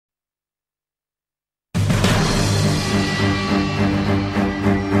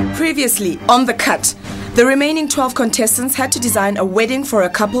Previously, on The Cut, the remaining 12 contestants had to design a wedding for a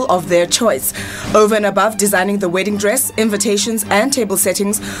couple of their choice. Over and above designing the wedding dress, invitations and table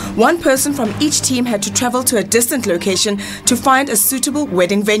settings, one person from each team had to travel to a distant location to find a suitable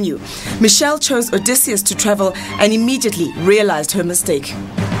wedding venue. Michelle chose Odysseus to travel and immediately realized her mistake.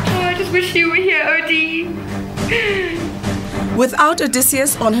 Oh, I just wish you were here, Odie. Without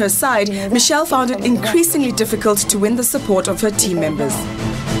Odysseus on her side, Michelle found it increasingly difficult to win the support of her team members.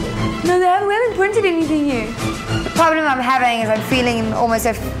 No, we haven't printed anything yet. The problem I'm having is I'm feeling almost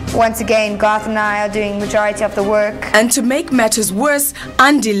as if, once again, Garth and I are doing majority of the work. And to make matters worse,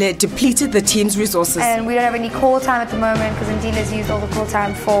 Andile depleted the team's resources. And we don't have any call time at the moment because Andile's used all the call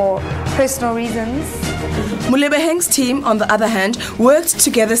time for personal reasons. Mulebeheng's team, on the other hand, worked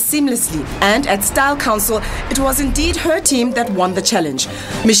together seamlessly, and at Style Council, it was indeed her team that won the challenge.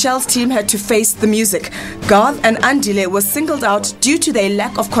 Michelle's team had to face the music. Garth and Andile were singled out due to their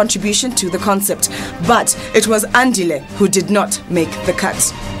lack of contribution to the concept, but it was Andile who did not make the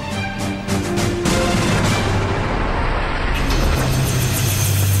cut.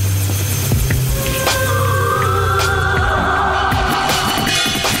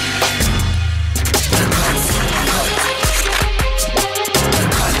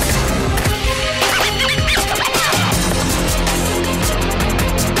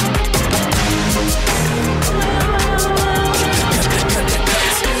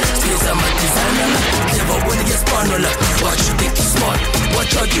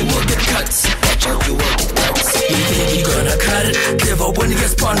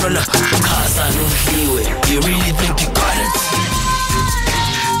 You really think you got it?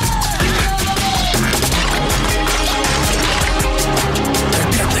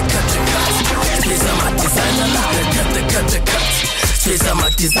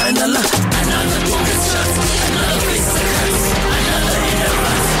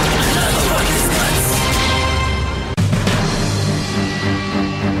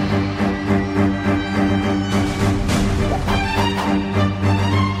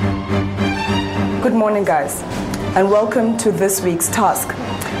 Good morning, guys, and welcome to this week's task,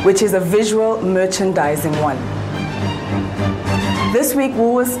 which is a visual merchandising one. This week,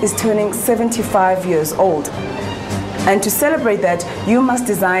 Woolworths is turning 75 years old. And to celebrate that, you must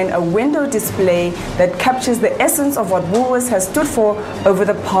design a window display that captures the essence of what Woolworths has stood for over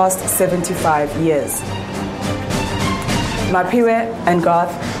the past 75 years. Matsheke and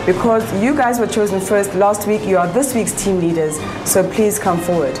Garth, because you guys were chosen first last week, you are this week's team leaders, so please come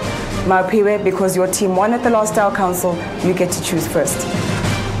forward. Matsheke, because your team won at the last Style Council, you get to choose first.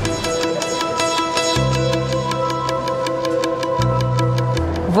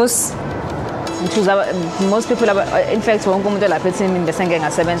 Vos, most people, in fact, won't come to la person in the singing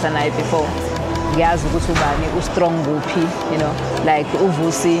at 7 and night before. Guys, go to Bani, who strong goopy, you know, like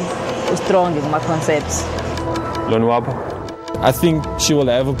Uvusi, who strong in my concepts. I think she will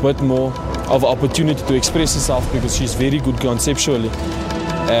have a bit more of an opportunity to express herself because she's very good conceptually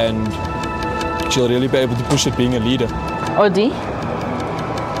and she'll really be able to push it being a leader. Odie?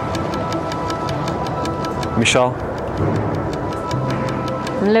 Michelle.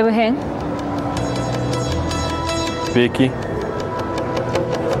 Mulebeheng? Becky.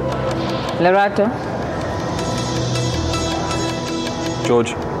 Lerato?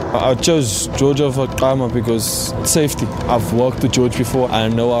 George. I chose George over Kama because safety. I've worked with George before. I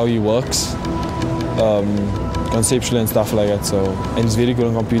know how he works, conceptually and stuff like that. So, and he's very good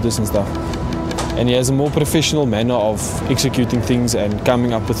on computers and stuff. And he has a more professional manner of executing things and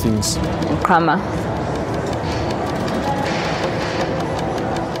coming up with things. Kama.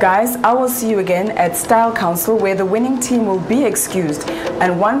 Guys, I will see you again at Style Council, where the winning team will be excused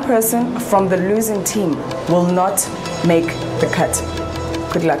and one person from the losing team will not make the cut.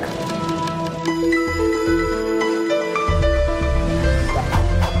 Good luck.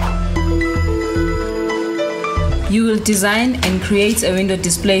 You will design and create a window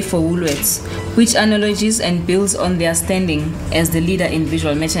display for Woolworths, which analogies and builds on their standing as the leader in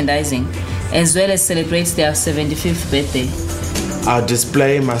visual merchandising, as well as celebrates their 75th birthday. Our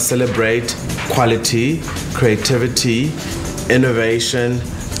display must celebrate quality, creativity, innovation,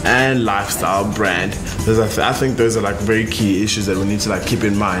 and lifestyle brand. I think those are like very key issues that we need to like keep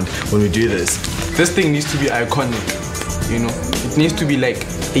in mind when we do this. This thing needs to be iconic, you know. It needs to be like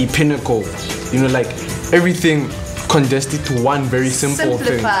a pinnacle, you know, like everything condensed it to one very simple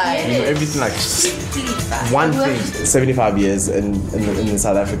thing. You know, everything like one thing. 75 years in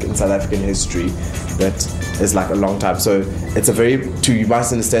South African history, that is like a long time. So it's a very, you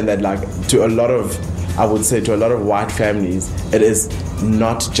must understand that like to a lot of I would say to a lot of white families, it is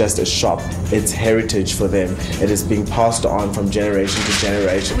not just a shop, it's heritage for them. It is being passed on from generation to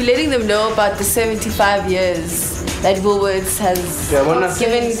generation. We're letting them know about the 75 years that Woolworths has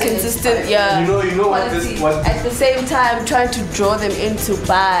given consistent you know quality. At the same time, trying to draw them in to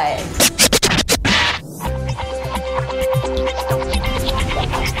buy.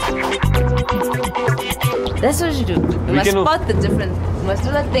 That's what you do. You must spot the difference. You must do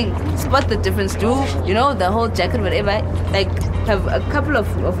that thing. Spot the difference. Do, the whole jacket, whatever. Like, have a couple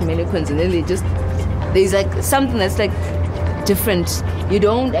of mannequins and then there's like something that's like different. You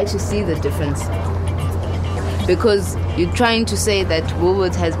don't actually see the difference. Because you're trying to say that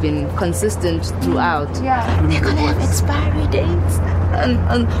Woolworths has been consistent throughout. Yeah. They're gonna have expiry dates.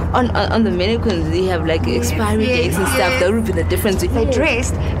 On the mannequins, they have like expiry dates and stuff. That would be the difference. They're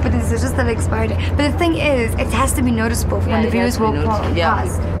dressed, but it's just an expiry date. But the thing is, it has to be noticeable when the viewers walk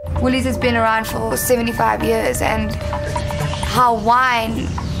past. Woolies has been around for 75 years, and how wine,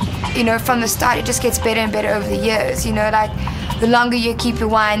 from the start, it just gets better and better over the years. Like the longer you keep your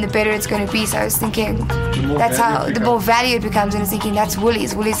wine, the better it's going to be. So I was thinking, that's how the more value it becomes. And I was thinking, that's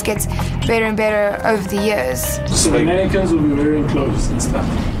Woolies. Woolies gets better and better over the years. So the mannequins will be wearing clothes and stuff?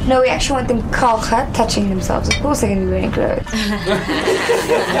 No, we actually want them kalka touching themselves. Of course they're going to be wearing clothes.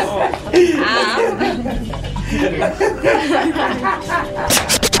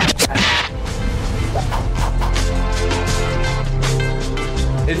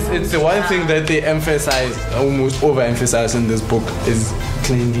 It's the one thing that they emphasize, almost overemphasize in this book, is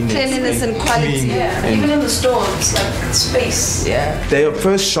cleanliness. Cleanliness and quality. Even in the store, it's like space. Yeah. Their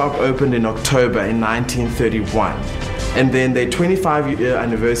first shop opened in October in 1931. And then their 25-year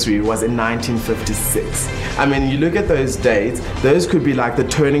anniversary was in 1956. I mean, you look at those dates, those could be like the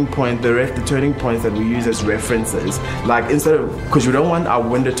turning point, the turning points that we use as references. Like because we don't want our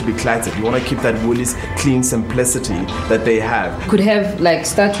window to be cluttered. We want to keep that Woolies clean simplicity that they have. Could have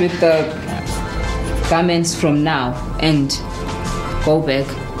start with the garments from now and go back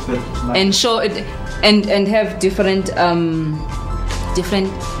and show it and have different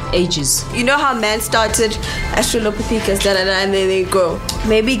ages. You know how man started Australopithecus, and then they go.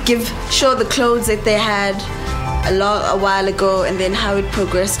 Maybe show the clothes that they had a while ago, and then how it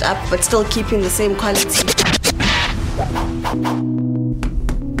progressed up, but still keeping the same quality.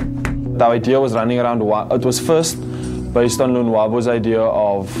 The idea was running around. It was first based on Lunwabo's idea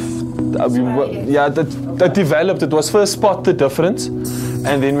of. That developed. It was first spot the difference.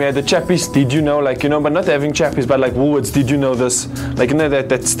 And then we had the chappies, did you know, but not having chappies, but like Woolworths, did you know this?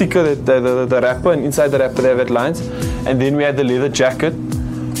 That sticker, the wrapper, and inside the wrapper they have that lines. And then we had the leather jacket,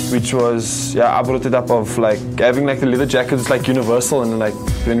 which was, I brought it up of having the leather jacket is universal, and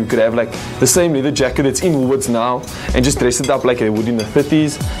then we could have the same leather jacket that's in Woolworths now, and just dress it up like they would in the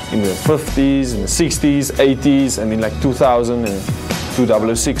 30s, in the 50s, in the 60s, 80s, and in 2000 and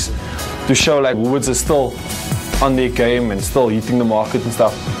 2006, to show Woolworths is still on their game and still hitting the market and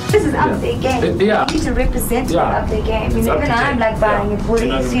stuff. This is up their game. You need to represent up their game. Even I'm buying at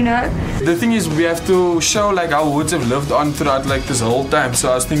Woolies, The thing is, we have to show how Woolworths have lived on throughout this whole time. So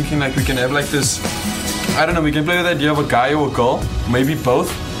I was thinking we can have this, I don't know, we can play with the idea of a guy or a girl, maybe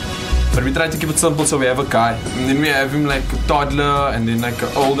both. But we try to keep it simple, so we have a guy. And then we have him a toddler, and then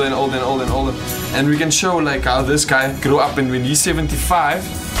older and older and older and older. And we can show how this guy grew up, and when he's 75,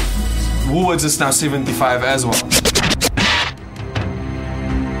 Woolworths is now 75 as well.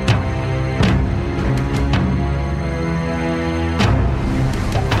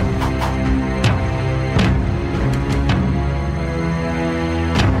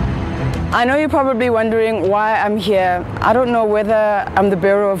 I know you're probably wondering why I'm here. I don't know whether I'm the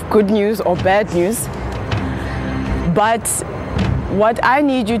bearer of good news or bad news, but what I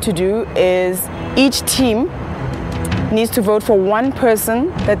need you to do is each team needs to vote for one person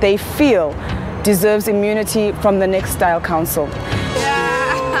that they feel deserves immunity from the next Style Council.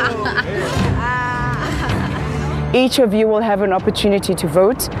 Each of you will have an opportunity to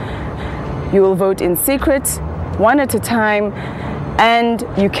vote. You will vote in secret, one at a time, and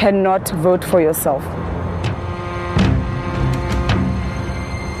you cannot vote for yourself.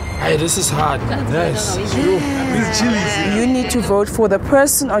 Hey, this is hard. Nice. You need to vote for the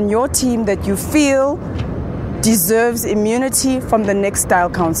person on your team that you feel deserves immunity from the next Style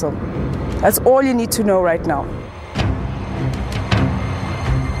Council. That's all you need to know right now.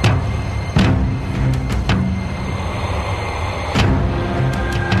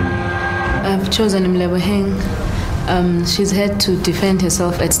 I've chosen Mlebeheng. She's had to defend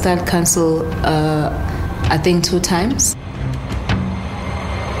herself at Style Council, I think 2 times.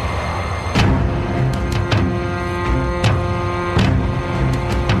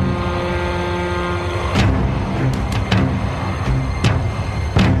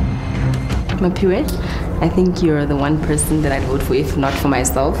 Matsheke, I think you're the one person that I'd vote for if not for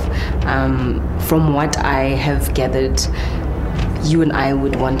myself. From what I have gathered, you and I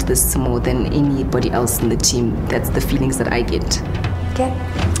would want this more than anybody else in the team. That's the feelings that I get. Okay.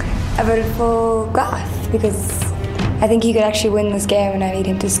 I voted for Garth because I think he could actually win this game and I need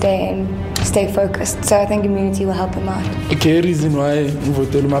him to stay focused. So I think immunity will help him out. Okay, the reason why I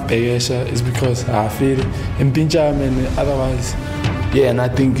voted Matsheke is because I feel in Pinjam and otherwise, yeah, and I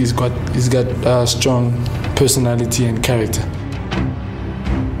think he's got strong personality and character.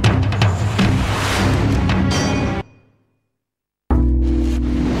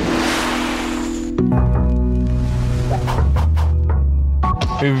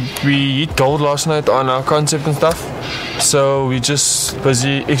 We hit gold last night on our concept and stuff, so we're just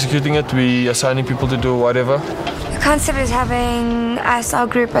busy executing it. We assigning people to do whatever. The concept is having us, our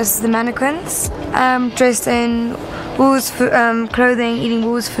group, as the mannequins, dressed in Woolworths clothing, eating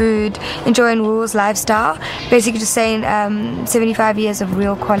Woolworths food, enjoying Woolworths lifestyle. Basically just saying 75 years of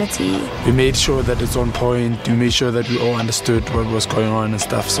real quality. We made sure that it's on point. We made sure that we all understood what was going on and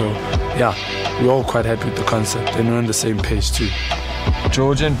stuff. So yeah, we're all quite happy with the concept and we're on the same page too.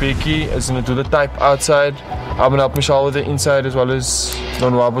 George and Becky is going to do the type outside. I'm going to help Michelle with the inside, as well as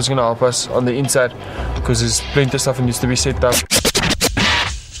Don Wabo's going to help us on the inside because there's plenty of stuff that needs to be set up.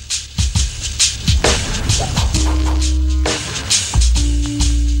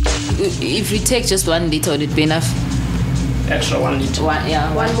 If we take just 1 liter, would it be enough? Extra 1 liter. One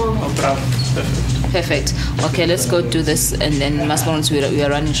more. No problem. Perfect. Okay, let's go do this, and then once we are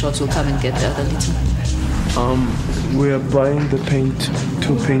running short, we'll come and get the other liter. We are buying the paint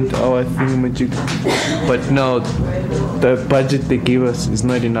to paint our thingamajig, but now the budget they gave us is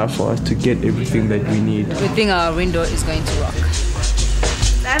not enough for us to get everything that we need. We think our window is going to rock.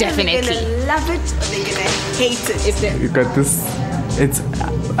 Definitely. They're gonna love it or they're gonna hate it. You got this.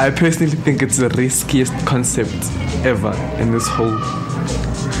 I personally think it's the riskiest concept ever in this whole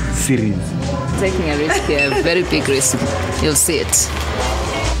series. Taking a risk here, a very big risk. You'll see it.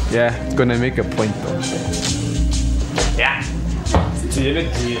 Yeah, it's gonna make a point though. Yeah. We're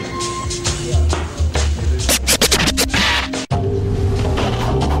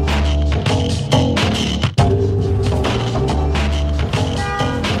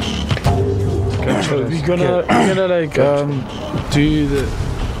gonna like do the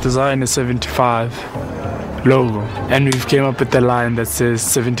design a 75 logo, and we've came up with the line that says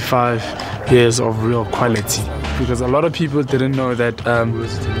 75 years of real quality, because a lot of people didn't know that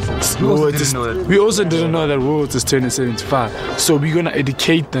we also didn't know that Woolworths is turning 75, so we're gonna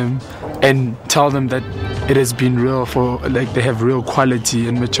educate them and tell them that it has been real, for like they have real quality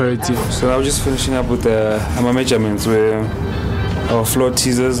and maturity. So I was just finishing up with our measurements where our floor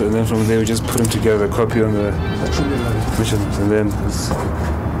teasers, and then from there we just put them together, copy on the measurements, and then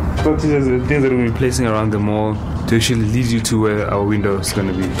floor teasers are things that we'll be placing around the mall to actually lead you to where our window is going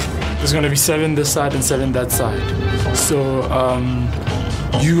to be. There's going to be 7 this side and 7 that side. So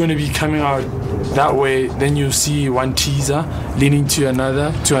you're going to be coming out that way, then you see one teaser leaning to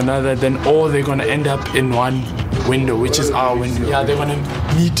another, then all they're going to end up in one window, which is our window. Yeah, they're going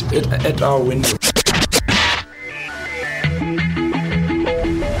to meet at our window.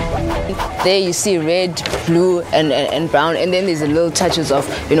 There you see red, blue, and brown, and then there's a little touches of,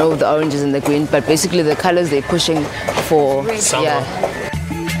 the oranges and the green, but basically the colors they're pushing for. Yeah.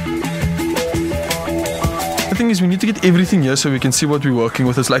 The thing is, we need to get everything here so we can see what we're working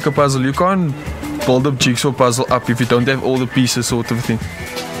with. It's like a puzzle. You can't build a jigsaw puzzle up if you don't have all the pieces, sort of thing.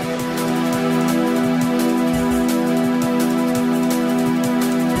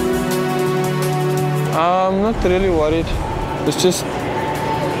 I'm not really worried. It's just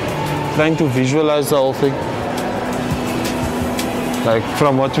trying to visualize the whole thing. Like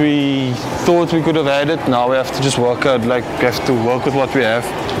from what we thought we could have had it, now we have to just work out, we have to work with what we have.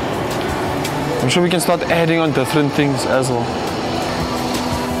 I'm sure we can start adding on different things as well.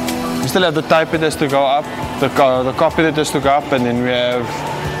 We still have the type that has to go up, the copy that has to go up, and then we have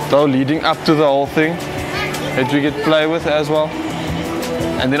the whole leading up to the whole thing that we get play with as well.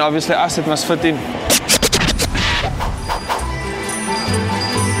 And then obviously us, it must fit in.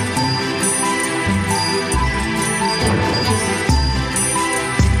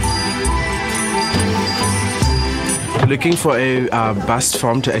 Looking for a bust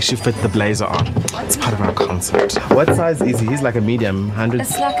form to actually fit the blazer on. It's part of our concept. What size is he? He's like a medium, 100.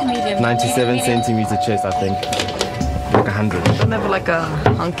 It's like a medium. 97 centimeter chest, I think. Like 100. Never like a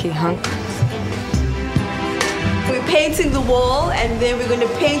hunky hunk. We're painting the wall, and then we're going to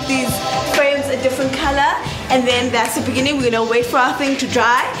paint these frames a different color, and then that's the beginning. We're going to wait for our thing to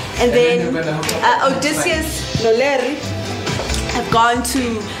dry, and then Odysseus, no Larry, have gone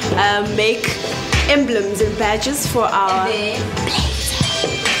to make emblems and badges for our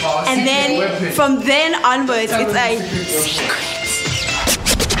and then from then onwards it's a secret.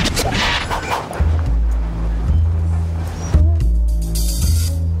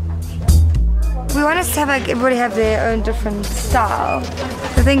 We want us to have like everybody have their own different style.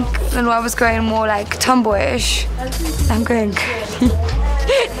 I think Lenoir was going more like tomboyish. I'm going girly.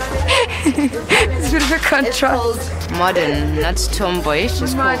 It's a bit of a contrast. Modern, not tomboyish,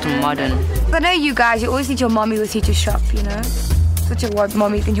 it's called modern. I know you guys, you always need your mommy with you to shop, you know? Such a what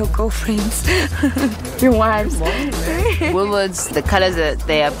mommy than your girlfriends, your wives. Woolworths, the colors that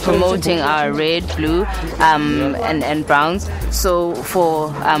they are promoting are red, blue, and browns. So for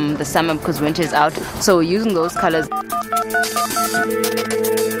the summer, because winter is out, so we're using those colors.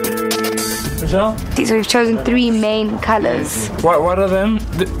 Michelle? So we've chosen 3 main colors. What are them?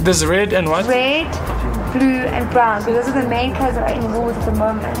 There's red and what? Red, blue, and brown. So those are the main colors that are in Woolworths at the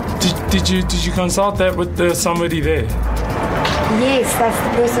moment. Did you consult that with somebody there? Yes, that's the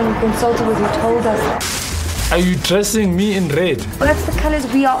person we consulted with who told us that. Are you dressing me in red? Well, that's the colors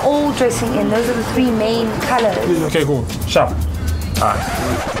we are all dressing in. Those are the 3 main colors. Okay, cool. Sharp. Alright.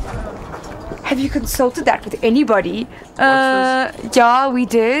 Have you consulted that with anybody? Yeah, we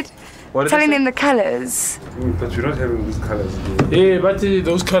did. Telling them the colors. But you're not having these colors. Yeah, but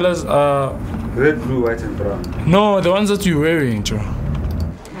those colors are... red, blue, white and brown. No, the ones that you're wearing, Joe.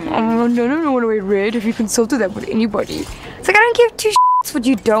 Oh, no, I don't want to wear red. Have you consulted that with anybody? It's like, I don't give 2 shits what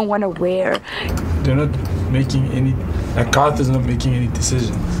you don't want to wear. They're not making any... Garth is not making any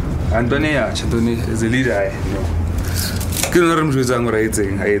decisions. Antonia is a leader, you know.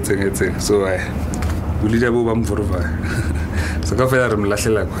 So I leader bam for so ka fela re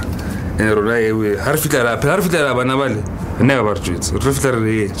mlahlela kwa ene rona ewe ha re fitla bana bale ne ga ba re tshwetse re fitla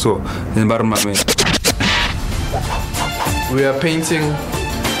re so ne ba re mame. We are painting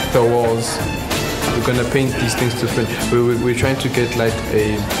the walls. We're gonna paint these things different. We're trying to get like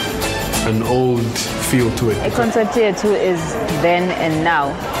an old feel to it. A concept here too is then and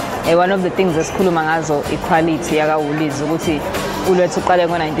now. One of the things esikhuluma ngazo equality yaka Woolies ukuthi ulethu uqale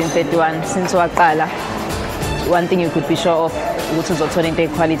ngo1931 since waqala. One thing you could be sure of ukuthi uzothola into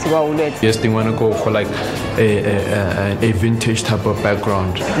equality kwa Woolies. Yes, they want to go for like a vintage type of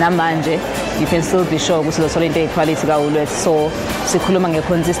background. Namanje you can still be sure ukuthi uzothola into equality ka Woolies. So sikhuluma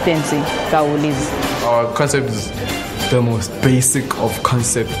ngeconsistency ka Woolies. Our concept is the most basic of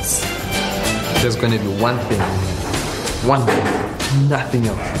concepts. There's going to be one thing, nothing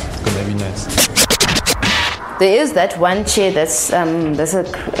else. It's going to be nice. There is that one chair that's a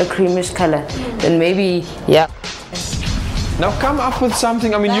creamish color. Then maybe, yeah. Now come up with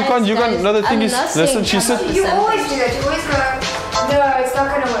something. I mean, you can't. No, the thing is, listen, she said. You always do that. You always go, no, it's not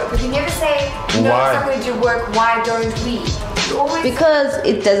going to work. But you never say, no, why? It's not going to work. Why don't we? Because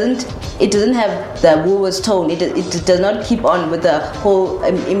it doesn't have the Woolworths tone. It does not keep on with the whole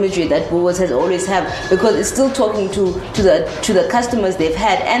imagery that Woolworths has always have, because it's still talking to the customers they've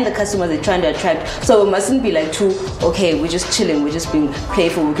had and the customers they're trying to attract. So it mustn't be like too, okay, we're just chilling, we're just being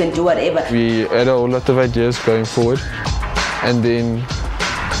playful, we can do whatever. We had a whole lot of ideas going forward, and then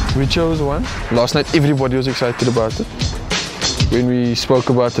we chose one. Last night everybody was excited about it. When we spoke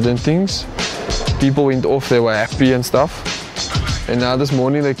about it and things, people went off, they were happy and stuff. And now this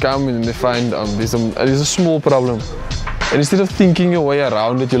morning they come and they find there's a small problem. And instead of thinking your way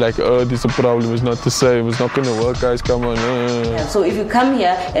around it, you're like, oh, there's a problem, it's not the same, it's not going to work, guys, come on. Yeah, so if you come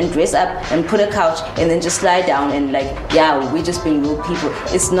here and dress up and put a couch and then just lie down and like, yeah, we're just being real people,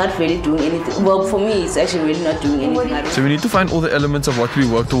 it's not really doing anything. Well, for me, it's actually really not doing anything. So we need to find all the elements of what we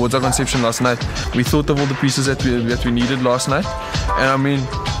worked towards our conception last night. We thought of all the pieces that we needed last night. And I mean,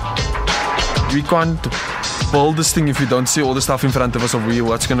 we can't build this thing if we don't see all the stuff in front of us of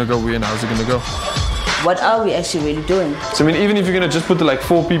what's going to go where and how's it going to go. What are we actually really doing? So I mean, even if you're going to just put like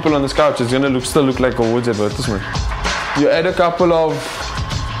 4 people on this couch, it's going to still look like a Woolworths advertisement. You add a couple of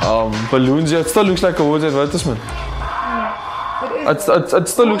balloons here, it still looks like a Woolworths advertisement. It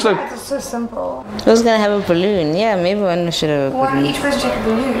still looks like... It's so simple. Who's going to have a balloon? Yeah, maybe one should have a balloon. Why each person take a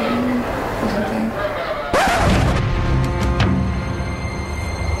balloon or something?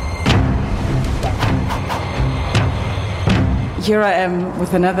 Here I am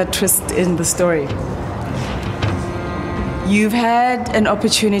with another twist in the story. You've had an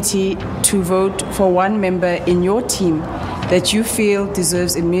opportunity to vote for one member in your team that you feel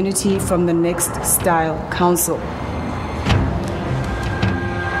deserves immunity from the next Style Council.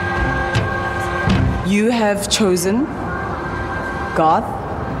 You have chosen Garth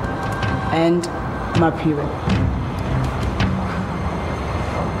and Matsheke.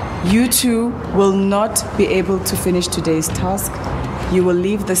 You two will not be able to finish today's task. You will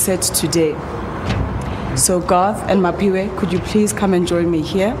leave the set today. So Garth and Mapiwe, could you please come and join me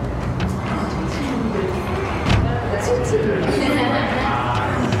here?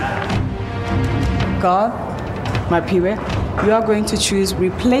 Garth, Mapiwe, you are going to choose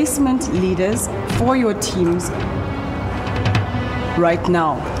replacement leaders for your teams right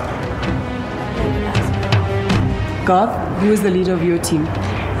now. Garth, who is the leader of your team?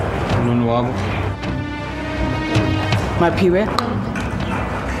 Lonwabo. Mapiwe.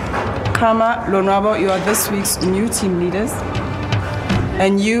 Krama, Lonwabo, you are this week's new team leaders.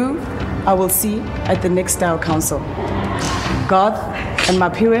 And you, I will see at the next Style Council. Garth and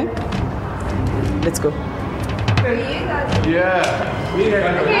Mapiwe, let's go. Yeah.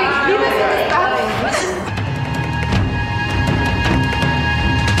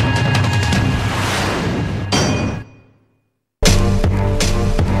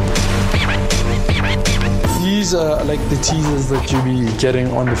 These are like the teasers that you'll be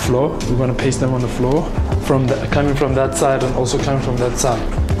getting on the floor. We're going to paste them on the floor, coming from that side and also coming from that side.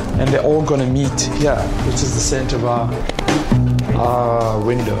 And they're all going to meet here, which is the center of our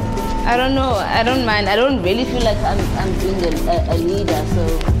window. I don't know. I don't mind. I don't really feel like I'm being a leader, so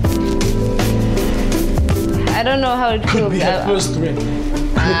I don't know how it feels. Could be the first win.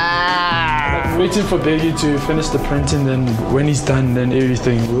 Like waiting for Beggy to finish the printing, then when he's done, then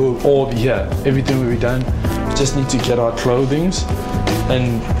everything will all be here. Everything will be done. We just need to get our clothings,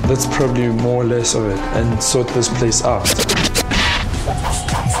 and that's probably more or less of it, and sort this place out.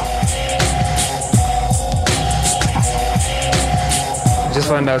 Just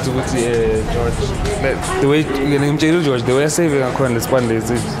find out with George. The way George, the way I saving our coin,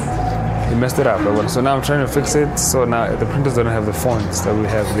 he messed it up. So now I'm trying to fix it. So now the printers don't have the fonts that we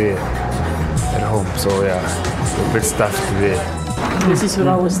have there at home. So yeah, a bit stuffed there. This is what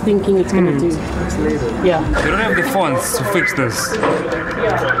I was thinking it's going to do. Yeah. They don't have the fonts to fix this.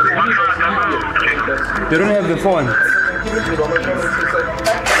 They don't have the fonts.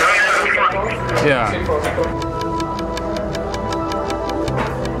 Yeah.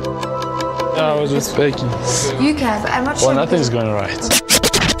 I was with Becky. You can, but I'm not sure. Well, nothing's going right.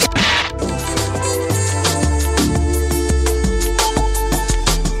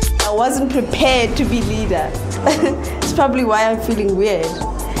 I wasn't prepared to be leader. It's probably why I'm feeling weird.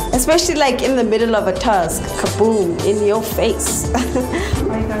 Especially like in the middle of a task. Kaboom, in your face.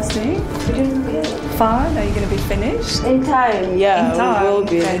 What are you guys doing? Fun? Are you going to be finished? In time, yeah. In time? We will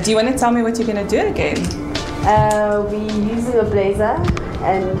be. Okay. Do you want to tell me what you're going to do again? We're using a blazer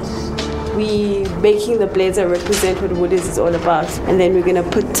and we making the blazer represent what Woolies is all about, and then we're gonna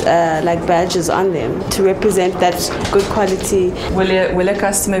put like badges on them to represent that good quality. Will a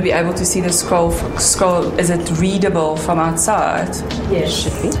customer be able to see the scroll? Is it readable from outside? Yes.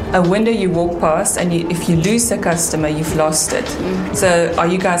 Should be. A window you walk past, and if you lose the customer, you've lost it. Mm-hmm. So are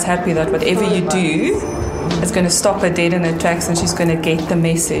you guys happy that whatever you do is going to stop her dead in her tracks, and she's going to get the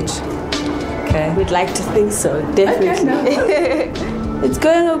message? Okay. We'd like to think so, definitely. Okay, no. It's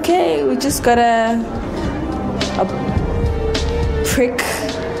going okay. We just got a prick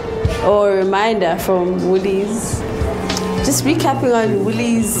or reminder from Woolies. Just recapping on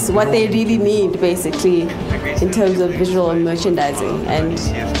Woolies, what they really need, basically, in terms of visual merchandising. And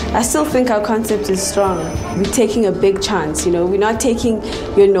I still think our concept is strong. We're taking a big chance, you know. We're not taking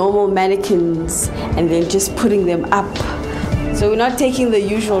your normal mannequins and then just putting them up. So we're not taking the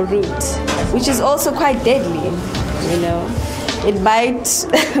usual route, which is also quite deadly, you know. It might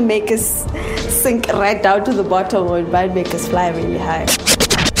make us sink right down to the bottom, or it might make us fly really high.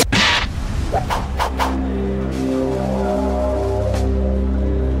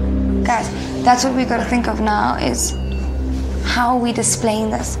 Guys, that's what we got to think of now, is how are we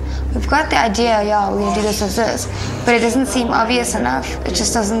displaying this? We've got the idea, yeah, we're going to do this as this, but it doesn't seem obvious enough. It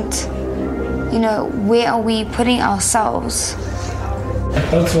just doesn't, you know, where are we putting ourselves?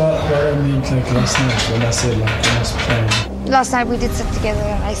 That's what I meant like last night when I said like I was playing. Last night we did sit together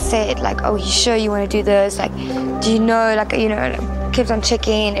and I said like, oh, you sure you want to do this? Like, do you know, like, you know, kept on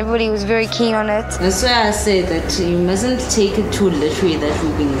checking. Everybody was very keen on it. That's why I said that you mustn't take it too literally that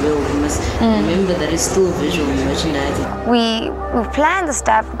we're being real. You must remember that it's still visual merchandising. We've planned the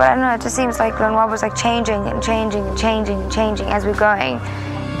stuff, but I don't know, it just seems like Lonwab was like changing and changing and changing and changing as we're going.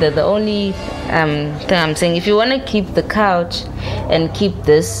 The only thing I'm saying, if you want to keep the couch and keep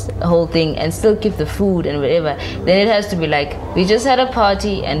this whole thing and still keep the food and whatever, then it has to be like, we just had a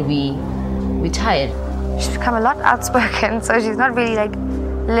party and we tired. She's become a lot outspoken, so she's not really like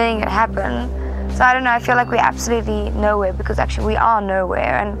letting it happen. So I don't know, I feel like we're absolutely nowhere because actually we are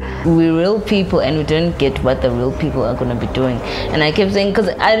nowhere. And we're real people and we don't get what the real people are going to be doing. And I kept saying, because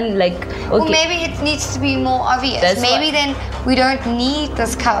I'm like, okay. Well, maybe it needs to be more obvious. Maybe then we don't need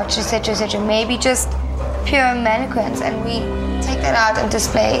this couch, etc., etc. Maybe just pure mannequins and we take that out and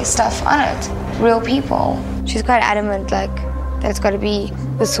display stuff on it. Real people. She's quite adamant, like, that it's got to be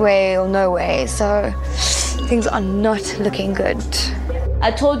this way or no way. So things are not looking good. I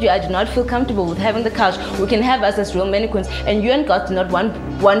told you I do not feel comfortable with having the couch. We can have us as real mannequins, and you and God do not want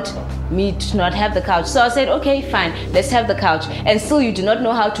me to not have the couch. So I said, okay, fine, let's have the couch. And still you do not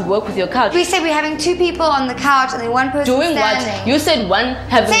know how to work with your couch. We said we're having 2 people on the couch and then 1 person doing standing. What? You said one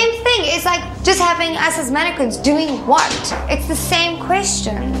having... Same thing. It's like just having us as mannequins. Doing what? It's the same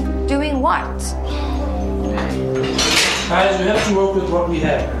question. Doing what? Guys, we have to work with what we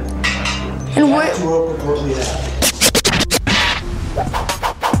have. And we have to work with what we have.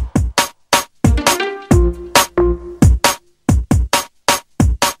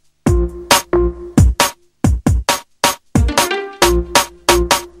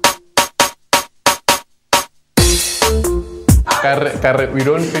 We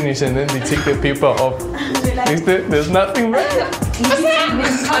don't finish and then they take the paper off. There's nothing there.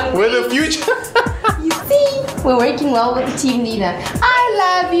 We're the future. You see, we're working well with the team leader.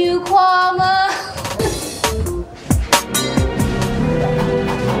 I love you, Kwama.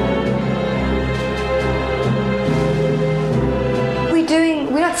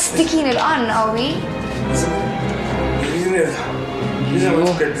 We're not sticking it on, are we?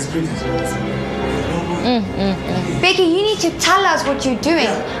 Becky, you need to tell us what you're doing.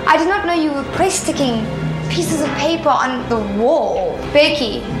 I did not know you were press sticking pieces of paper on the wall.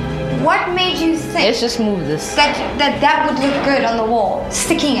 Becky, what made you think... Let's just move this. That would look good on the wall,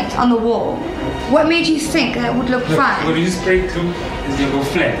 sticking it on the wall. What made you think that would look fine? When you spray glue, it's going to go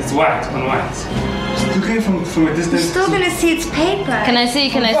flat. It's white on white. Looking from a distance... You're still going to see it's paper. Can I see?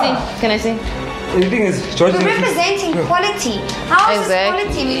 Can I see? Can I see? The thing is, George, we're representing quality. How is this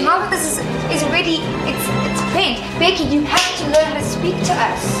quality? I mean, half of this is already, it's paint. Becky, you have to learn how to speak to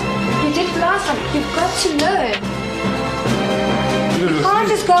us. You did last time. You've got to learn. You can't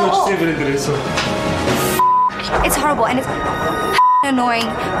just go off. It's horrible and it's annoying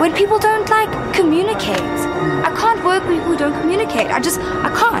when people don't communicate. I can't work with people who don't communicate. I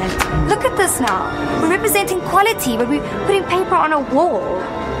can't. Look at this now. We're representing quality, but we're putting paper on a wall.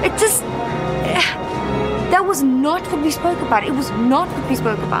 It just... That was not what we spoke about. It was not what we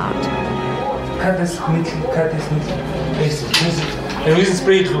spoke about. Cut this neatly, Place it. And we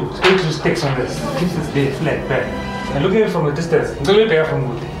spray glue. Spray glue sticks on this. Keeps this there flat, back. And look at it from a distance. It's only there from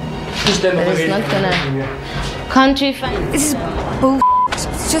wood. Just stand over it's not gonna... Can't you find... This is bull.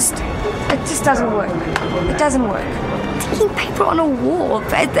 It just doesn't work. It doesn't work. Taking paper on a wall,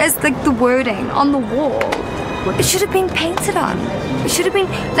 there's the wording on the wall. It should have been painted on. It should have been,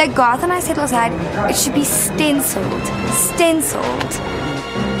 like Garth and I said last night, it should be stenciled. Stenciled.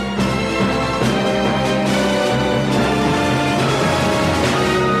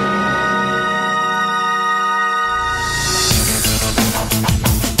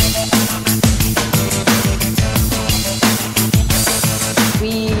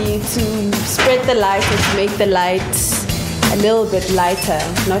 To spread the light and to make the light a little bit lighter,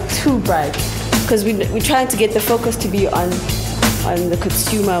 not too bright. Because we're trying to get the focus to be on the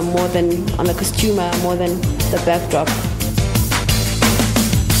consumer more than the backdrop.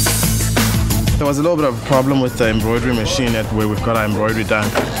 There was a little bit of a problem with the embroidery machine at where we've got our embroidery done.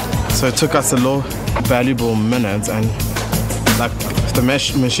 So it took us a little valuable minutes, and if the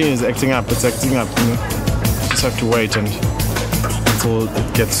machine is acting up, it's acting up. You just have to wait until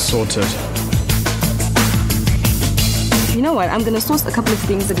it gets sorted. You know what? I'm going to source a couple of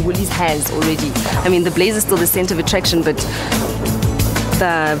things that Woolies has already. I mean, the blazer is still the center of attraction, but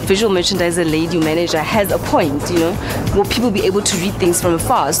the visual merchandiser lady manager has a point, Will people be able to read things from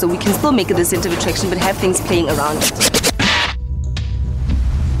afar? So we can still make it the center of attraction, but have things playing around it.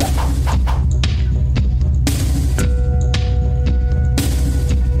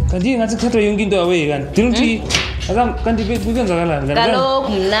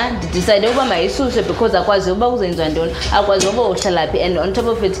 Kaloku mna ndidicide uba mayisuse because akwazi uba kuzenziwa ntoni, akwazi uba uhlalaphi, and on top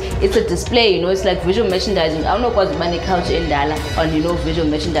of it, it's a display, it's like visual merchandising. Awunokwazi uba ne-couch endala on visual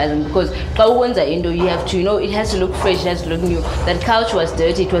merchandising, because xa ukwenza into you have to, it has to look fresh, it has to look new. That couch was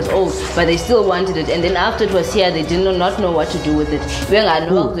dirty, it was old, but they still wanted it, and then after it was here, they did not know what to do with it.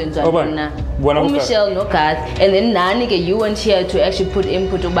 Michelle, no Garth, and then Nani, you went here to actually put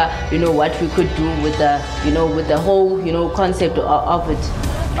input about what we could do with the with the whole concept of it.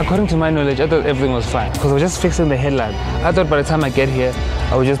 According to my knowledge, I thought everything was fine because I was just fixing the headline. I thought by the time I get here,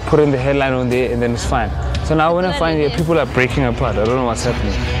 I would just put in the headline on there and then it's fine. So now when I find here, people are breaking apart. I don't know what's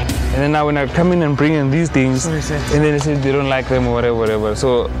happening. And then now when I come in and bring in these things, and then they say they don't like them or whatever.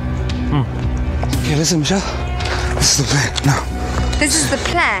 So, okay, listen, Michelle. This is the plan now. This is the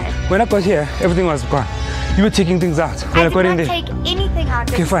plan. When I got here, everything was gone. You were taking things out. When I got in there. I did not take anything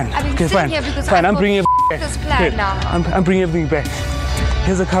out. Okay, fine. I've been Okay, sitting fine. here because Fine, I I'm bringing thought, it back. this plan now. I'm bringing everything back.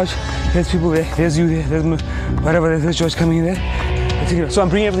 Here's the couch. There's people there. There's you there. There's whatever. There's George coming in there. So I'm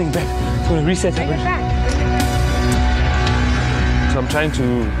bringing everything back. I'm going to reset everything. So I'm trying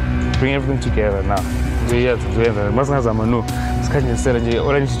to bring everything together now. All I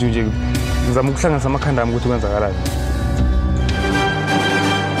need to do is you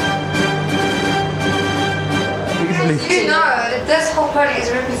know that this whole project is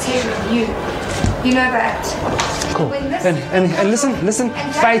a representation of you. You know that. Cool. And listen,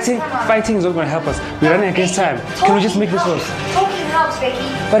 fighting is not going to help us. We're running against time. Can we just make this work? Talking helps, Becky.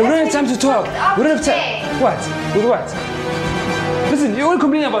 But we don't have time to talk. We don't have time. What? With what? Listen, you're all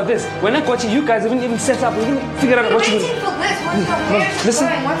complaining about this. When I got you guys haven't even set up. We didn't figure out what to do. Waiting for this. What's your parents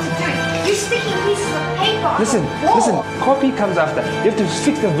doing? What's it doing? You're sticking pieces of paper on Listen, the wall. copy comes after. You have to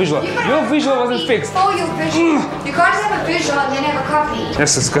fix the visual. Your visual wasn't fixed. For your visual. You can't just have a visual and then have a copy.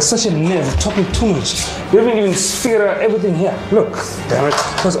 Yes, it's got such a nerve, talking too much. We haven't even figured out everything here. Look, damn it.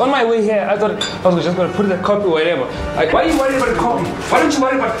 Because on my way here, I thought I was just going to put the copy or whatever. Like, why are you worried about the copy? Why don't you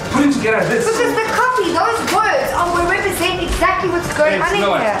worry about putting together this? Because the copy, those words, will represent exactly what's going on in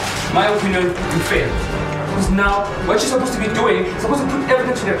here. My opinion, you failed. Because now, what you're supposed to be doing is supposed to put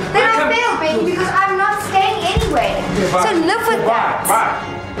everything together. Then I failed, Becky, because I'm not staying anyway. So live with that. Bye.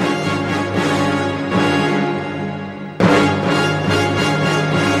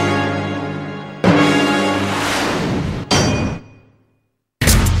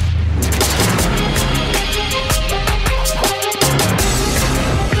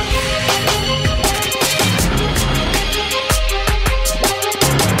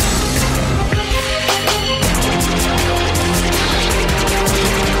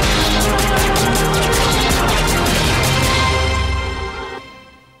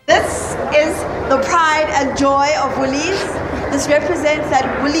 Joy of Woolies. This represents that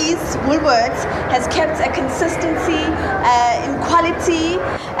Woolworths has kept a consistency in quality,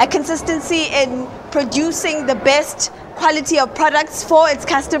 a consistency in producing the best quality of products for its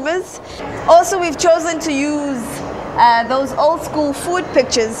customers. Also, we've chosen to use those old school food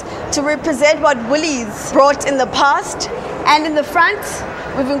pictures to represent what Woolies brought in the past. And in the front,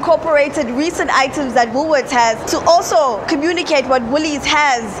 we've incorporated recent items that Woolworths has to also communicate what Woolies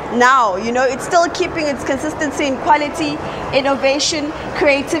has now. You know, it's still keeping its consistency in quality, innovation,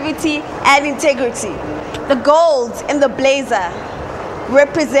 creativity, and integrity. The gold in the blazer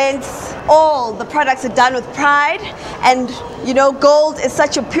represents all the products are done with pride, and you know, gold is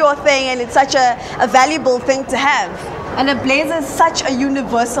such a pure thing and it's such a valuable thing to have. And a blazer is such a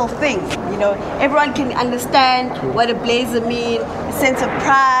universal thing. You know, everyone can understand what a blazer means, a sense of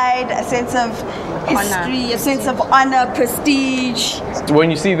pride, a sense of history, a sense of honor, prestige. When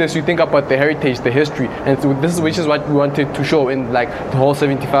you see this, you think about the heritage, the history, and so which is what we wanted to show in like the whole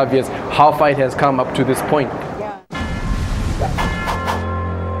 75 years, how far it has come up to this point.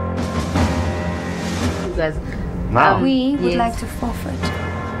 Now we would like to forfeit.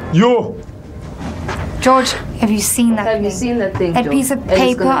 Yo! George, have you seen that thing? Have you seen that thing, That George? piece of And it's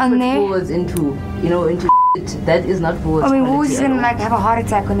paper gonna on put there? Woolworths into that is not Woolworths. I mean, quality Woolworths is at gonna all. like have a heart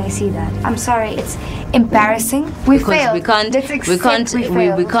attack when they see that. I'm sorry, it's embarrassing. We Because failed. we can't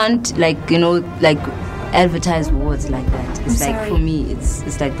like advertise Woolworths like that. It's I'm like sorry. for me, it's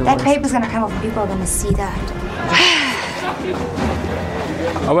like the That worst. paper's gonna come off and people are gonna see that.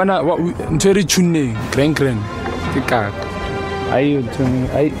 I wanna very tuning, grand. Are you tuning?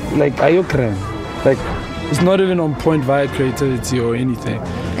 Are you grand? Like, it's not even on point via creativity or anything.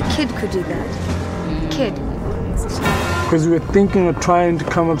 A kid could do that. Kid. Because we were thinking of trying to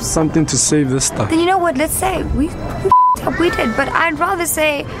come up with something to save this stuff. Then you know what? Let's say we did, but I'd rather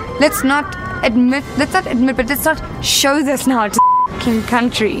say let's not admit, but let's not show this now to the f***ing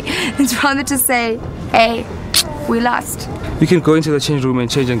country. It's rather to say, hey, we lost. You can go into the change room and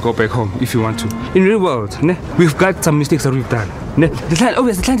change and go back home if you want to. In real world, we've got some mistakes that we've done. The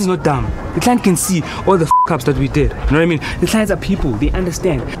client is not dumb. The client can see all the f***ups that we did. You know what I mean? The clients are people. They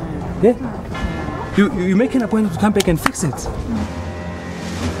understand. Yeah? You make an appointment to come back and fix it.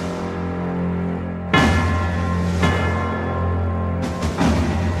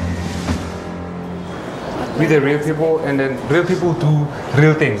 with the real people, and then real people do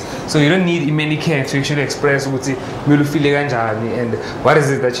real things. So you don't need many care to actually express and what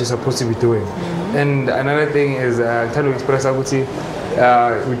is it that you're supposed to be doing. And another thing is trying to express we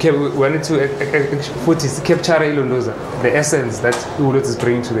wanted to capture the essence that Woolworths is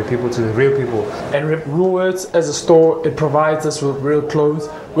bringing to the people, to the real people. And Woolworths as a store, it provides us with real clothes,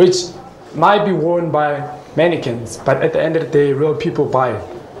 which might be worn by mannequins, but at the end of the day, real people buy it.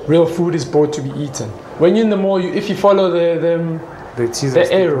 Real food is bought to be eaten. When you're in the mall, if you follow the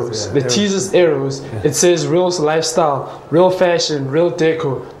arrows, it says real lifestyle, real fashion, real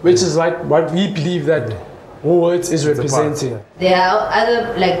deco, which is like what we believe that Woolworths is representing. There are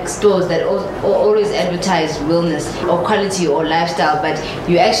other like stores that always advertise realness or quality or lifestyle, but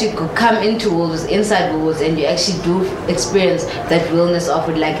you actually could come into Woolworths, inside Woolworths, and you actually do experience that realness of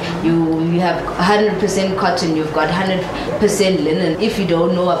it. Like you have 100% cotton, you've got 100% linen. If you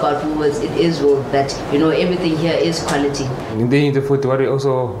don't know about Woolworths, it is real, that everything here is quality. In the food, what we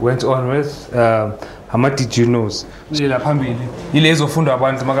also went on with, how much did you know?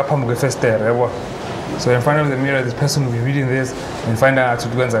 So in front of the mirror, this person will be reading this and find out how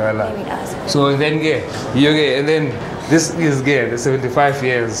to do it. So then, and then this is the 75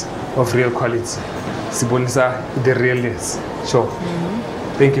 years of real quality. Sibonisa the realness. Sure.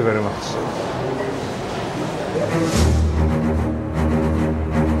 Thank you very much.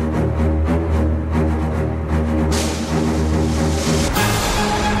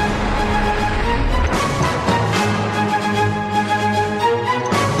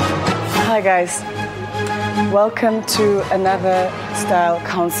 Hi guys. Welcome to another Style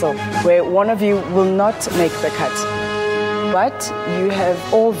Council, where one of you will not make the cut. But you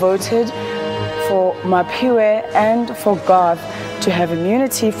have all voted for Matsheke and for Garth to have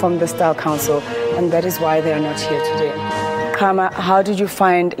immunity from the Style Council, and that is why they are not here today. Kama, how did you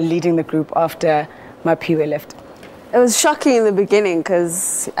find leading the group after Matsheke left? It was shocking in the beginning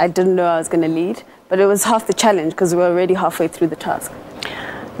because I didn't know I was going to lead, but it was half the challenge because we were already halfway through the task.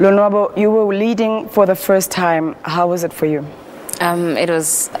 Lonwabo, you were leading for the first time. How was it for you? It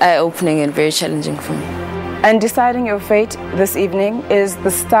was eye-opening and very challenging for me. And deciding your fate this evening is the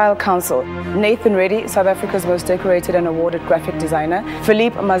Style Council. Nathan Reddy, South Africa's most decorated and awarded graphic designer.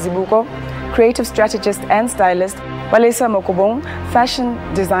 Philippe Mazibuko, creative strategist and stylist. Walesa Mokobong, fashion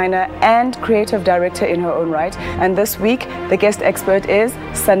designer and creative director in her own right. And this week, the guest expert is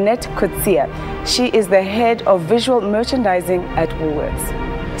Sanette Kutsia. She is the head of visual merchandising at Woolworths.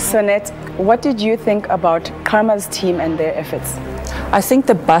 Sanette, what did you think about Karma's team and their efforts? I think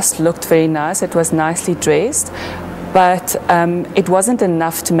the bust looked very nice. It was nicely dressed, but it wasn't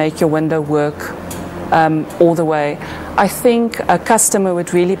enough to make your window work all the way. I think a customer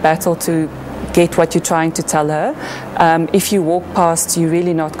would really battle to get what you're trying to tell her. If you walk past, you're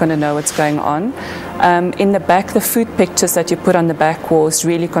really not going to know what's going on. In the back, the food pictures that you put on the back wall is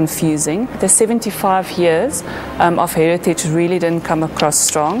really confusing. The 75 years of heritage really didn't come across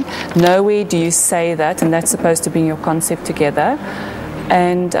strong. Nowhere do you say that, and that's supposed to bring your concept together.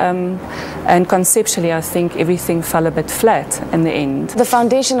 And conceptually, I think everything fell a bit flat in the end. The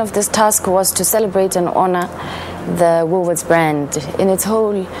foundation of this task was to celebrate and honor the Woolworths brand in its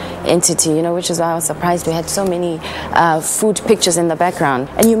whole entity, which is why I was surprised we had so many food pictures in the background.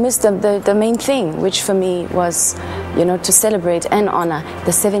 And you missed the main thing, which for me was, to celebrate and honor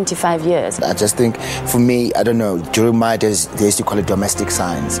the 75 years. I just think, for me, I don't know, during my days, they used to call it domestic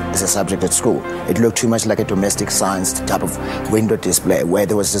science as a subject at school. It looked too much like a domestic science type of window display where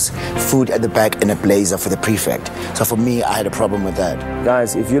there was just food at the back in a blazer for the prefect. So for me, I had a problem with that.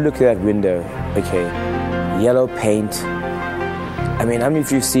 Guys, if you look at that window, okay, yellow paint. I mean, how many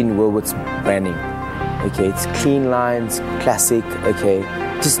of you have seen Woolworths branding? Okay, it's clean lines, classic, okay.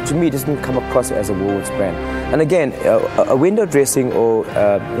 Just to me, it doesn't come across as a Woolworths brand. And again, a window dressing or,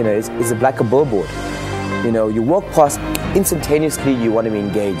 is like a billboard. You walk past, instantaneously you want to be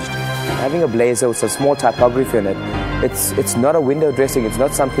engaged. Having a blazer with some small typography in it, it's not a window dressing, it's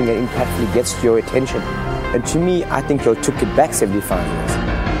not something that impactfully gets your attention. And to me, I think they took it back 75 years.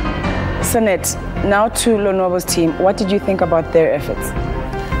 Sanette, now to Lonwabo's team, what did you think about their efforts?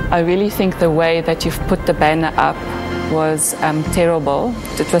 I really think the way that you've put the banner up was terrible.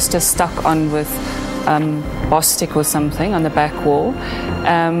 It was just stuck on with Bostik or something on the back wall.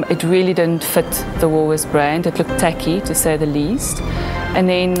 It really didn't fit the Woolworths brand. It looked tacky, to say the least. And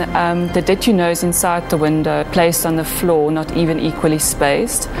then the did you knows inside the window, placed on the floor, not even equally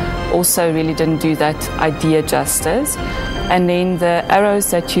spaced, also really didn't do that idea justice. And then the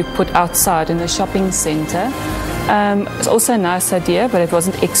arrows that you put outside in the shopping centre, it's also a nice idea, but it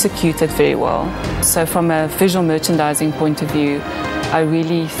wasn't executed very well. So from a visual merchandising point of view, I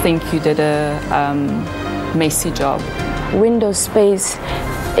really think you did a messy job. Window space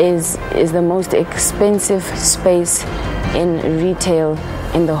is the most expensive space in retail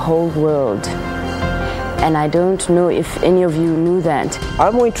in the whole world. And I don't know if any of you knew that.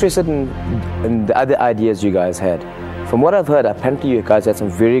 I'm more interested in the other ideas you guys had. From what I've heard, apparently you guys had some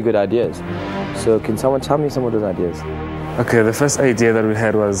very good ideas. So can someone tell me some of those ideas? Okay, the first idea that we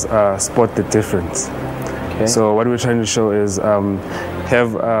had was spot the difference. Okay. So what we're trying to show is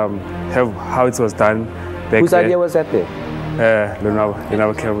have how it was done back Whose there. idea was that there?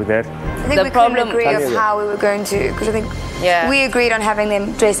 Luna came with that. I think we couldn't agree of how we were going to, because I think we agreed on having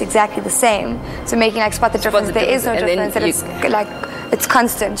them dress exactly the same. So making like spot the difference. There is no difference. That it's like it's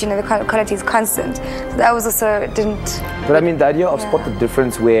constant. You know, the quality is constant. So that was also didn't. But I mean, the idea of spot the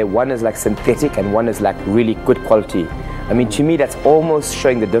difference, where one is like synthetic and one is like really good quality. I mean, to me, that's almost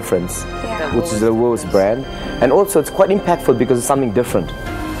showing the difference, which is the Woolworths brand, and also it's quite impactful because it's something different.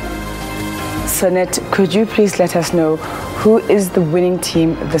 Sonette, could you please let us know who is the winning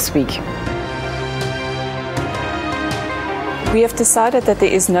team this week? We have decided that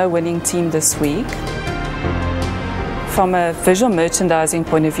there is no winning team this week. From a visual merchandising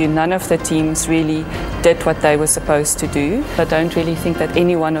point of view, none of the teams really did what they were supposed to do. I don't really think that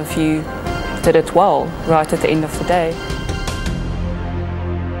any one of you did it well right at the end of the day.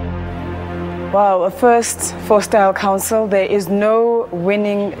 Wow, a first for Style Council. There is no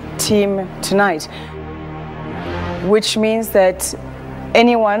winning team tonight, which means that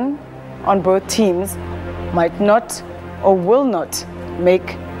anyone on both teams might not or will not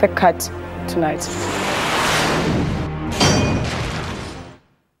make the cut tonight.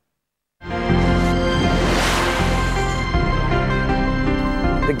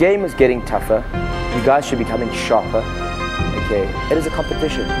 The game is getting tougher. You guys should be becoming sharper. Okay, it is a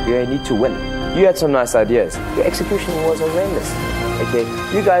competition. You need to win. You had some nice ideas. Your execution was horrendous. Okay,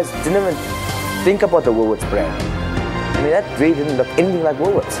 you guys didn't even think about the Woolworths brand. I mean, that really didn't look anything like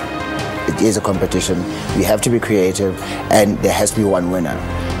Woolworths. It is a competition. We have to be creative, and there has to be one winner.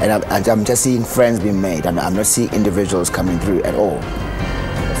 And I'm just seeing friends being made. I'm not seeing individuals coming through at all.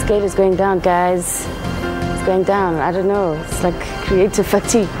 The scale is going down, guys. It's going down. I don't know. It's like creative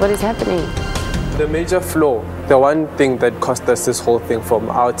fatigue. What is happening? The major flaw, the one thing that cost us this whole thing from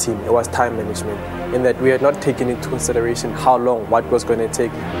our team, it was time management. In that we had not taken into consideration how long, what was going to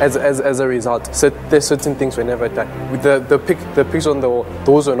take. As a result, there's certain things were never done. With the pictures on the wall,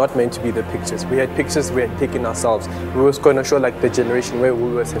 those were not meant to be the pictures. We had pictures we had taken ourselves. We were going to show like the generation where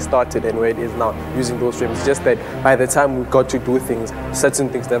Woolworths has started and where it is now, using those frames. It's just that by the time we got to do things, certain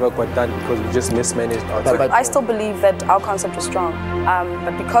things never got done because we just mismanaged our time. I still believe that our concept was strong,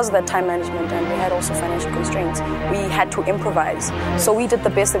 but because of that time management and we had also financial constraints, we had to improvise. So we did the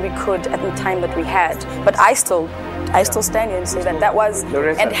best that we could at the time that we had. But I still stand here and say that was,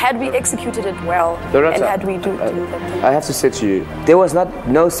 Loretta, and had we executed it well, Loretta, and had we do that thing. I have to say to you, there was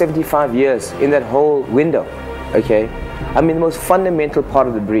no 75 years in that whole window, okay? I mean, the most fundamental part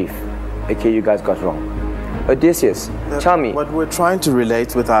of the brief, okay, you guys got wrong. Odysseus, tell me. What we're trying to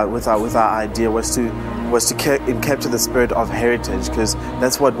relate with our idea was to capture the spirit of heritage, because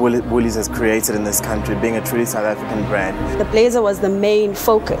that's what Woolies has created in this country, being a truly South African brand. The blazer was the main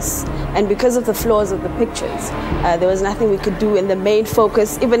focus, and because of the flaws of the pictures, there was nothing we could do, and the main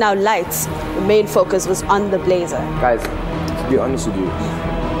focus, even our lights, the main focus was on the blazer. Guys, to be honest with you,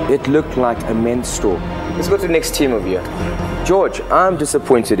 it looked like a men's store. Let's go to the next team over here. George, I'm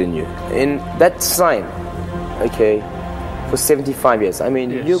disappointed in you. In that sign, okay, for 75 years. I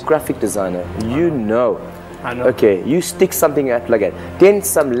mean, you're a graphic designer. You know. I know. Okay, you stick something up like that. Then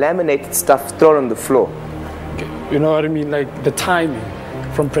some laminated stuff thrown on the floor. Okay. You know what I mean? Like the timing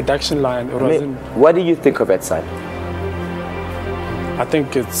from production line. It wasn't. What do you think of that sign? I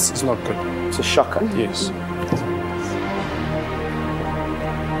think it's not good. It's a shocker. Yes.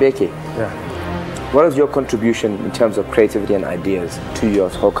 Becky. Yeah. What was your contribution in terms of creativity and ideas to your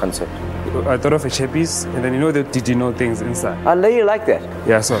whole concept? I thought of a chappies, and then you know the did you know things inside. I know you like that.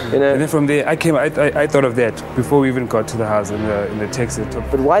 Yeah, so and then from there I thought of that before we even got to the house in the text.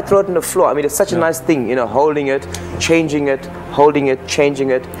 But why throw it on the floor? I mean, it's such a nice thing, you know, holding it, changing it, holding it, changing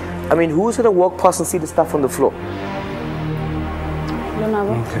it. I mean, who's gonna walk past and see the stuff on the floor?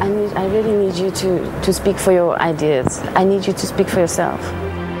 Lonabo, I really need you to speak for your ideas. I need you to speak for yourself.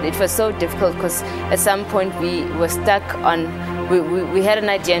 It was so difficult because at some point we were stuck on, we had an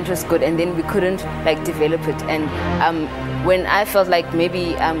idea and it was good, and then we couldn't like develop it, and when I felt like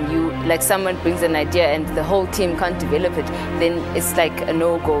maybe someone brings an idea and the whole team can't develop it, then it's like a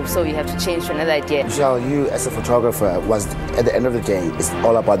no-go, so you have to change to another idea. Michelle, you as a photographer, was at the end of the day, it's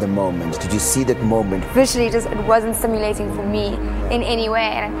all about the moment. Did you see that moment? Visually, it wasn't stimulating for me in any way,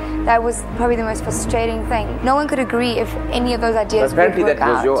 and that was probably the most frustrating thing. No one could agree if any of those ideas apparently would work that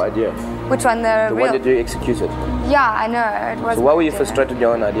was out. your idea. Which one? The one that you executed. Yeah, I know. It was. So why were you frustrated with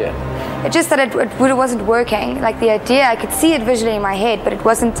your own idea? It just that it wasn't working. Like the idea, I could see it visually in my head, but it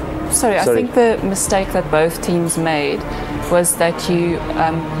wasn't. Sorry, I think the mistake that both teams made was that you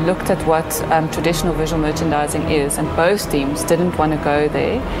looked at what traditional visual merchandising is, and both teams didn't want to go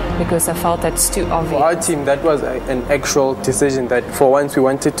there because they felt that's too obvious. For our team, that was an actual decision that for once we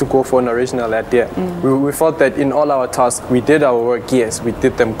wanted to go for an original idea. We felt that in all our tasks, we did our work, yes, we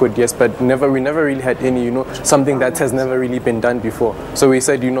did them good, yes, but we never really had any, something that has never really been done before. So we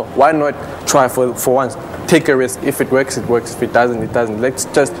said, why not try for once? Take a risk. If it works, it works. If it doesn't, it doesn't. Let's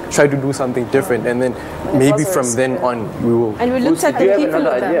just try to do something different, and then maybe from then on we will. And we looked at the people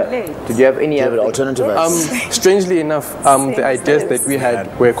of idea. Did you have any other alternative? Strangely enough, the ideas that we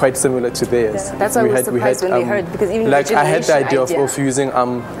had were quite similar to theirs. Yeah. That's why we were surprised when we heard, because even I had the idea of using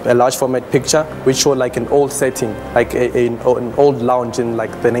a large format picture which showed like an old setting, like an old lounge in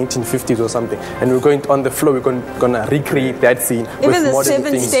like the 1950s or something, and we're going on the floor. We're gonna recreate that scene even with modern the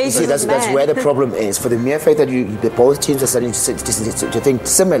 7 things. stages. See, that's where the problem is. For the mere fact that the both teams are starting to think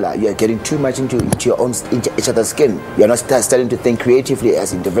similar, you're getting too much into each other's skin. You're not starting to think creatively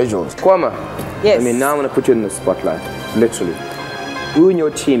as individuals. Kwama, yes. I mean, now I'm going to put you in the spotlight, literally. Who in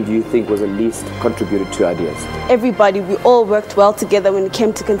your team do you think was the least contributed to ideas? Everybody, we all worked well together when it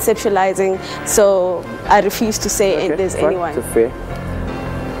came to conceptualizing, so I refuse to say there's anyone. It's fair.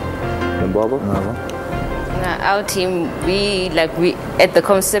 Our team, we at the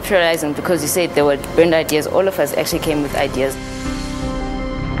conceptualizing, because you said there were brand ideas, all of us actually came with ideas.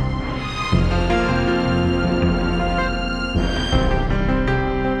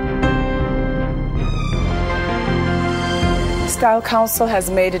 Style Council has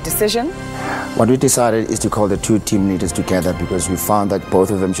made a decision. What we decided is to call the two team leaders together because we found that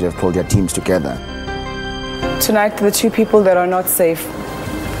both of them should have pulled their teams together. Tonight, the two people that are not safe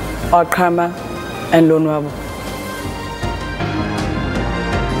are Karma and Lonwabo.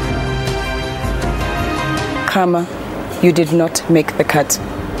 Karma, you did not make the cut.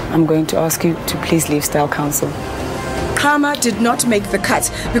 I'm going to ask you to please leave Style Council. Karma did not make the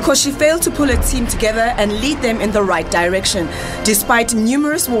cut because she failed to pull a team together and lead them in the right direction, despite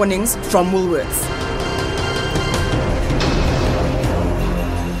numerous warnings from Woolworths.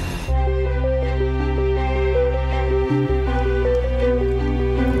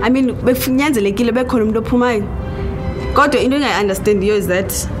 I mean, befunyanzelekile bekhona umuntu ophumayo. Kodwa into engayi-understand is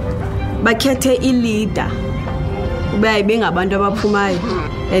that bakhethe i-leader ube bengabantu abaphumayo,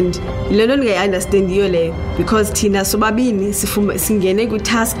 and le nto ndingayi-understand leyo because thina sobabini singene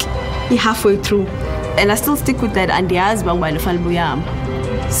kwi-task i-halfway through, and I still stick with that. Andiyazi uba ngubani ofanele uyahamba,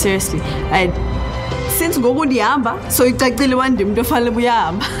 seriously. And since ngoku ndihamba, so icacile uba ndim umuntu ofanele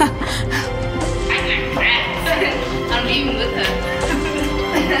uyahamba. I'm leaving with her.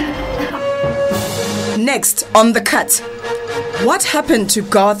 Next on the cut, what happened to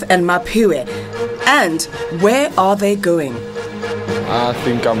Garth and Matsheke, and where are they going? I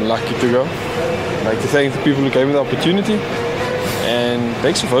think I'm lucky to go. I'd like to thank the people who gave me the opportunity, and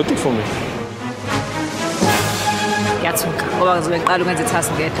thanks for voting for me. Ngiyathuka ngoba ngizoqala ukwenza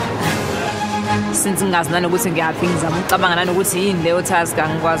i-task ngedwa. Since ngingazi nanokuthi ngiyaphi ngizama ukucabanga nanokuthi yini leyo task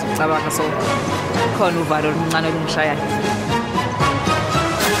angikwazi ukucabanga, so khona uvalo oluncane olungishayayo.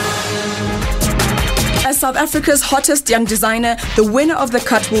 As South Africa's hottest young designer, the winner of the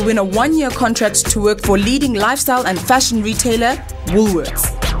cut will win a 1-year contract to work for leading lifestyle and fashion retailer Woolworths.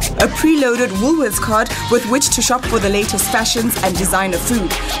 A preloaded Woolworths card with which to shop for the latest fashions and designer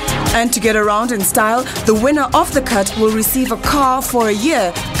food. And to get around in style, the winner of the cut will receive a car for a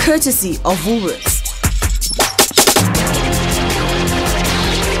year, courtesy of Woolworths.